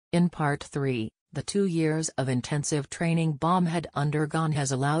In Part 3, the 2 years of intensive training Baam had undergone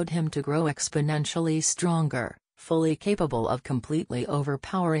has allowed him to grow exponentially stronger, fully capable of completely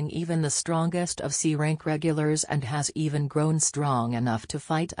overpowering even the strongest of C-rank regulars, and has even grown strong enough to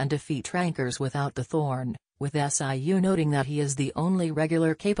fight and defeat rankers without the Thorn, with SIU noting that he is the only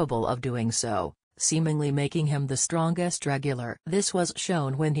regular capable of doing so, seemingly making him the strongest regular. This was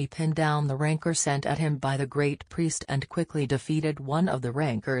shown when he pinned down the ranker sent at him by the Great Priest and quickly defeated one of the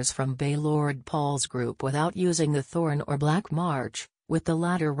rankers from Baylord Paul's group without using the Thorn or Black March, with the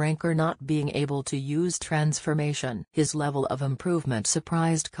latter ranker not being able to use transformation. His level of improvement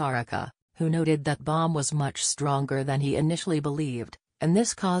surprised Karaka, who noted that Baam was much stronger than he initially believed, and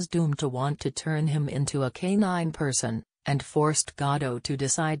this caused Doom to want to turn him into a canine person, and forced Goddo to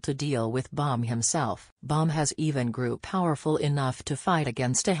decide to deal with Baam himself. Baam has even grew powerful enough to fight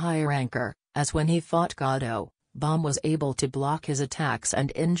against a higher ranker, as when he fought Goddo, Baam was able to block his attacks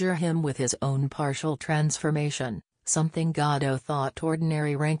and injure him with his own partial transformation, something Goddo thought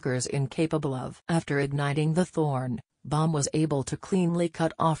ordinary rankers incapable of. After igniting the Thorn, Baam was able to cleanly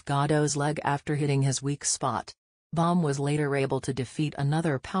cut off Goddo's leg after hitting his weak spot. Baam was later able to defeat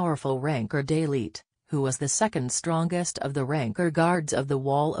another powerful ranker Dalit, who was the second strongest of the ranker guards of the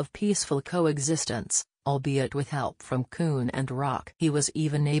Wall of Peaceful Coexistence, albeit with help from Kun and Rock. He was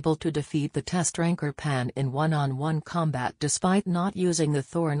even able to defeat the test ranker Pan in one-on-one combat despite not using the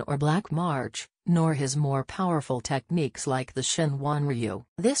Thorn or Black March, nor his more powerful techniques like the Shinwan Ryu.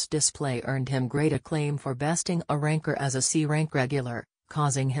 This display earned him great acclaim for besting a ranker as a C-rank regular,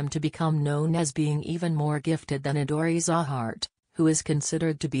 causing him to become known as being even more gifted than Idori Zahart, who is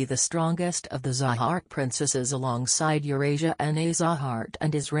considered to be the strongest of the Zahart princesses alongside Eurasia Na Zahart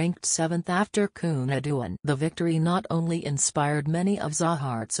and is ranked 7th after Kun Aduan. The victory not only inspired many of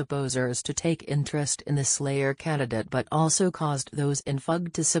Zahart's opposers to take interest in the Slayer candidate but also caused those in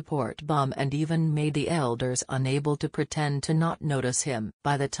FUG to support Baam and even made the elders unable to pretend to not notice him.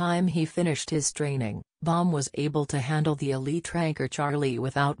 By the time he finished his training, Baam was able to handle the elite ranker Charlie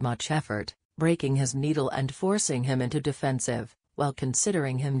without much effort, breaking his needle and forcing him into defensive, while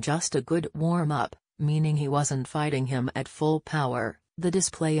considering him just a good warm-up, meaning he wasn't fighting him at full power, the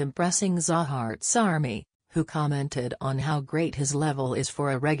display impressing Zahart's army, who commented on how great his level is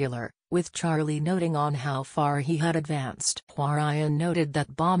for a regular, with Charlie noting on how far he had advanced. Huarayan noted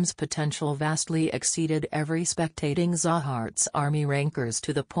that Baam's potential vastly exceeded every spectating Zahart's army rankers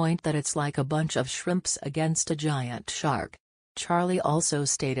to the point that it's like a bunch of shrimps against a giant shark. Charlie also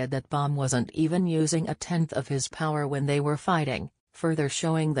stated that Baam wasn't even using a tenth of his power when they were fighting, further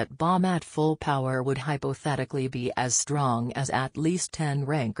showing that Baam at full power would hypothetically be as strong as at least 10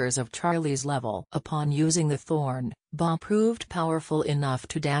 rankers of Charlie's level. Upon using the Thorn, Baam proved powerful enough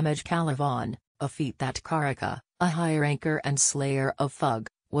to damage Caliban, a feat that Karaka, a high ranker and slayer of FUG,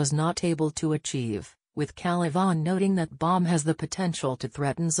 was not able to achieve, with Caliban noting that Baam has the potential to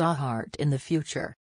threaten Zahart in the future.